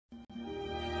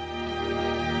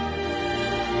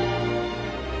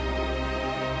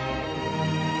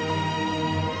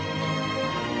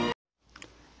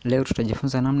Leo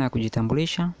tutajifunza namna ya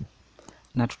kujitambulisha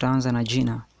na tutaanza na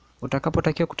jina.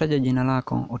 Utakapotakiwa kutaja jina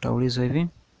lako, utaulizwa hivi: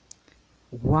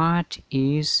 What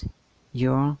is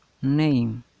your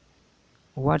name?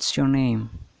 What's your name?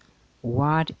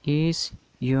 What is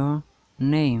your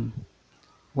name?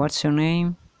 What's your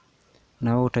name?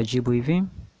 Na wewe utajibu hivi: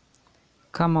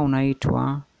 kama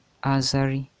unaitwa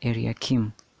Azari Eliakim,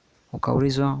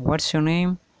 ukaulizwa what's your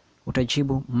name,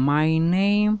 utajibu my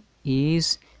name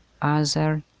is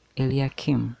Azari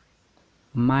Eliakim.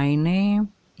 My name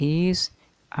is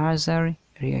Azari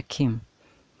Eliakim.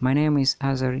 My name is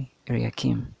Azari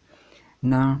Eliakim.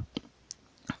 Na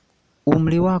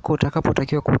umri wako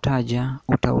utakapotakiwa kutaja,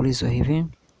 utaulizwa hivi: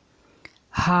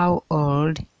 How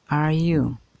old are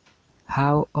you?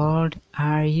 How old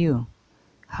are you?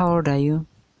 How old are you?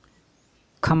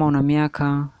 Kama una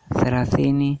miaka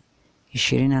 30,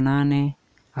 28,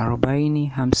 40,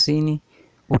 50,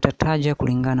 utataja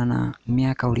kulingana na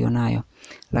miaka ulionayo.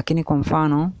 Lakini kwa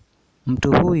mfano,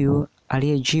 mtu huyu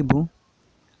aliyejibu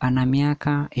ana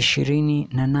miaka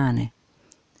 28,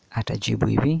 atajibu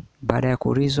hivi baada ya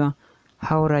kuulizwa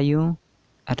how old are you,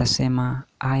 atasema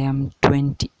I am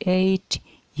 28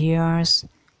 years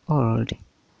old.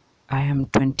 I am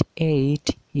 28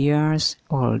 years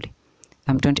old.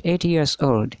 I'm 28 years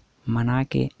old.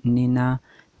 Manake nina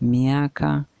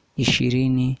miaka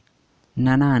 28.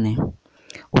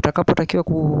 Utakapotakiwa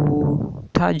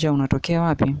kutaja unatokea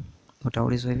wapi,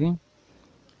 utaulizwa hivi: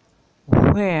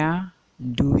 Where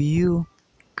do you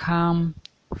come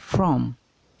from?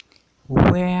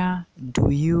 Where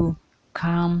do you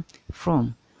come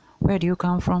from? Where do you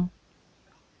come from?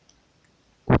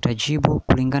 Utajibu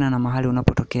kulingana na mahali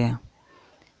unapotokea.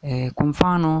 Kwa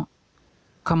mfano,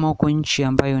 kama uko nchi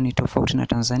ambayo ni tofauti na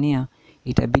Tanzania,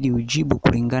 itabidi ujibu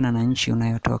kulingana na nchi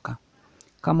unayotoka.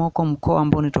 Kama uko mkoa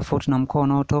ambao ni tofauti na mkoa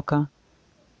unaotoka,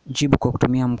 jibu kwa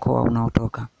kutumia mkoa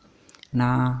unaotoka.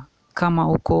 Na kama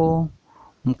uko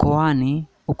mkoani,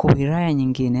 uko wilaya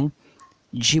nyingine,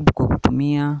 jibu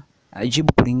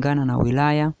kulingana na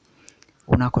wilaya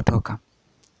unakotoka.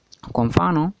 Kwa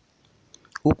mfano,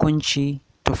 uko nchi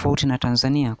tofauti na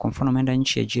Tanzania, kwa mfano umeenda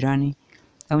nchi ya jirani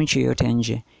au nchi yoyote ya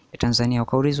nje ya Tanzania,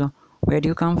 ukaulizwa where do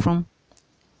you come from,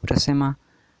 utasema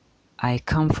I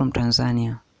come from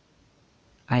Tanzania.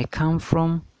 I come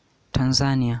from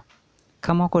Tanzania.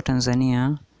 Kama uko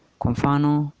Tanzania, kwa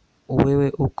mfano wewe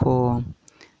uko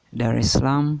Dar es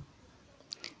Salaam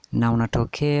na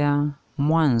unatokea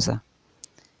Mwanza,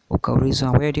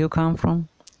 ukaulizwa where do you come from,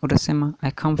 utasema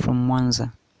I come from Mwanza.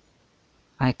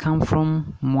 I come from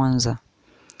Mwanza.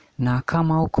 Na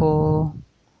kama uko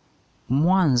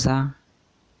Mwanza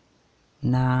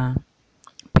na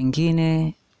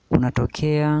pengine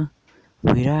unatokea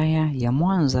wilaya ya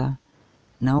Mwanza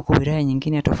na uko wilaya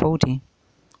nyingine tofauti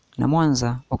na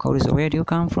Mwanza, ukaulizwa where do you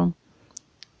come from,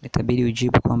 itabidi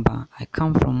ujibu kwamba I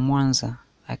come from Mwanza.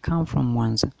 I come from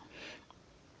Mwanza.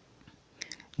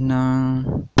 Na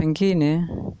pengine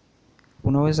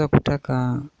unaweza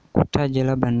kutaka kutaja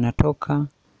labda ninatoka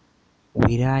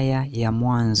wilaya ya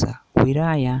Mwanza.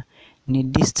 Wilaya ni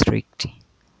district.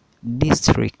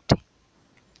 District.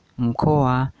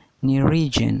 Mkoa ni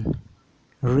region.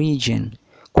 Region.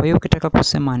 Kwa hiyo ukitaka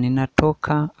kusema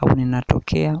ninatoka au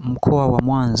ninatokea mkoa wa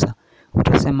Mwanza,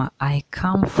 utasema I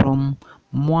come from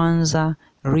Mwanza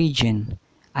region.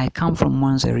 I come from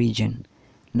Mwanza region.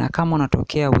 Na kama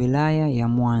unatokea wilaya ya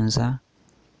Mwanza,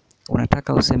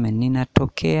 unataka useme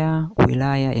ninatokea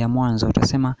wilaya ya Mwanza,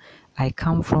 utasema I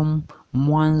come from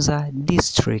Mwanza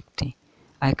district.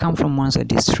 I come from Mwanza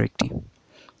district.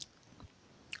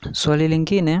 Swali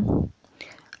lingine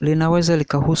linaweza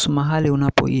likahusu mahali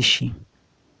unapoishi.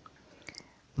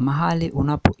 Mahali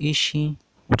unapoishi,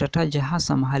 utataja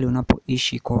hasa mahali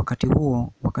unapoishi kwa wakati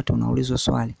huo, wakati unaulizwa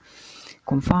swali.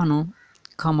 Kwa mfano,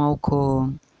 kama uko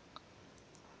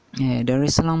Dar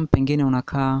es Salaam, pengine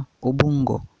unakaa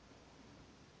Ubungo,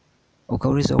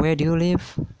 ukaulizwa where do you live,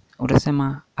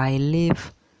 utasema I live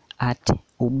at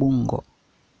Ubungo.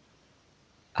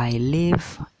 I live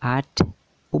at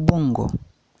Ubungo.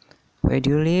 Where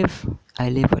do you live? I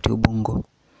live at Ubungo.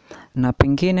 Na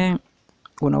pengine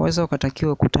unaweza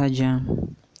ukatakiwa kutaja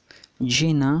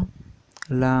jina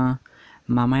la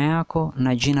mama yako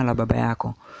na jina la baba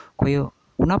yako. Kwa hiyo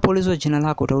unapoulizwa jina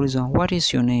lako, utaulizwa what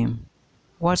is your name?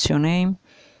 What's your name?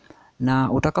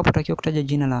 Na utakapotakiwa kutaja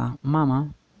jina la mama,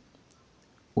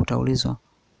 utaulizwa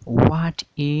what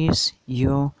is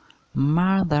your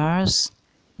mother's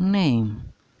name?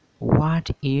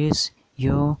 What is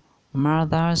your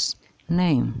mother's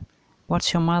name?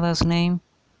 What's your mother's name?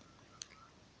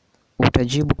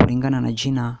 Utajibu kulingana na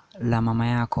jina la mama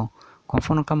yako. Kwa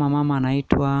mfano kama mama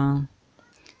anaitwa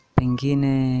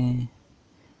pengine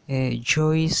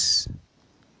Joyce,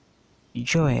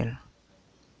 Joel.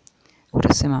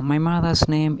 Utasema my mother's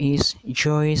name is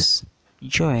Joyce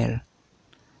Joel.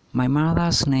 My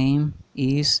mother's name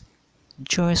is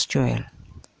Joyce Joel.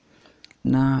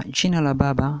 Na jina la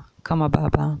baba, kama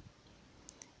baba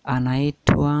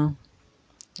anaitwa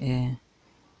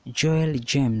Joel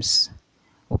James,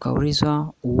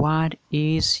 ukaulizwa what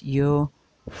is your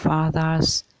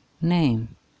father's name?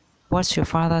 What's your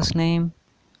father's name?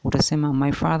 Utasema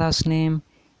my father's name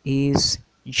is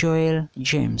Joel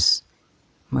James.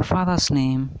 My father's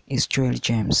name is Joel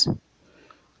James.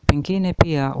 Pengine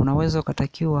pia unaweza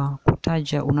ukatakiwa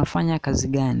kutaja unafanya kazi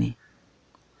gani.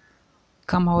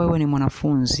 Kama wewe ni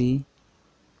mwanafunzi,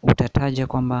 utataja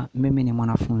kwamba mimi ni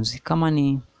mwanafunzi. Kama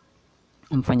ni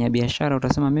mfanyabiashara,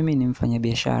 utasema mimi ni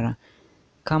mfanyabiashara.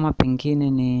 Kama pengine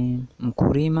ni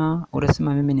mkulima,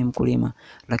 utasema mimi ni mkulima.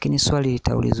 Lakini swali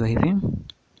litaulizwa hivi: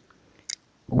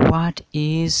 what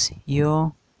is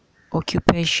your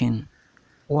occupation?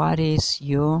 What is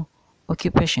your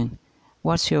occupation?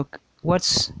 What's your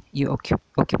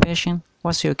occupation?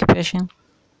 What's your occupation?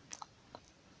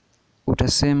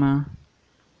 Utasema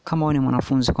kama wewe ni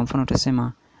mwanafunzi, kwa mfano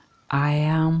utasema I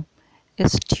am a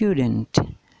student.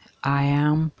 I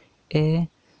am a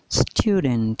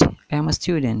student. I am a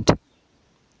student.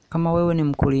 Kama wewe ni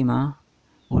mkulima,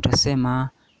 utasema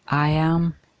I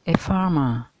am a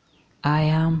farmer.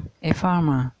 I am a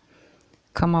farmer.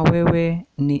 Kama wewe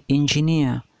ni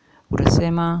engineer,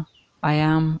 utasema I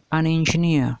am an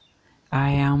engineer.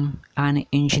 I am an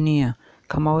engineer.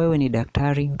 Kama wewe ni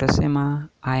daktari, utasema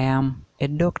I am a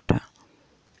doctor.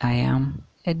 I am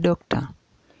a doctor.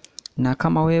 Na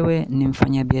kama wewe ni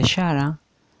mfanyabiashara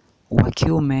wa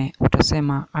kiume,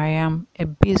 utasema I am a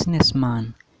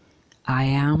businessman.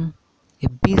 I am a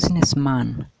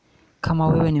businessman. Kama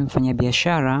wewe ni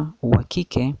mfanyabiashara wa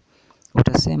kike,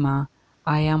 utasema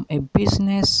I am a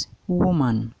business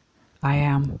woman. I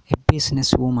am a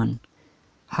business woman.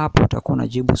 Hapo utakuwa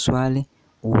unajibu swali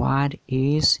what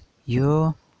is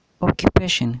your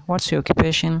occupation? What's your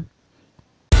occupation?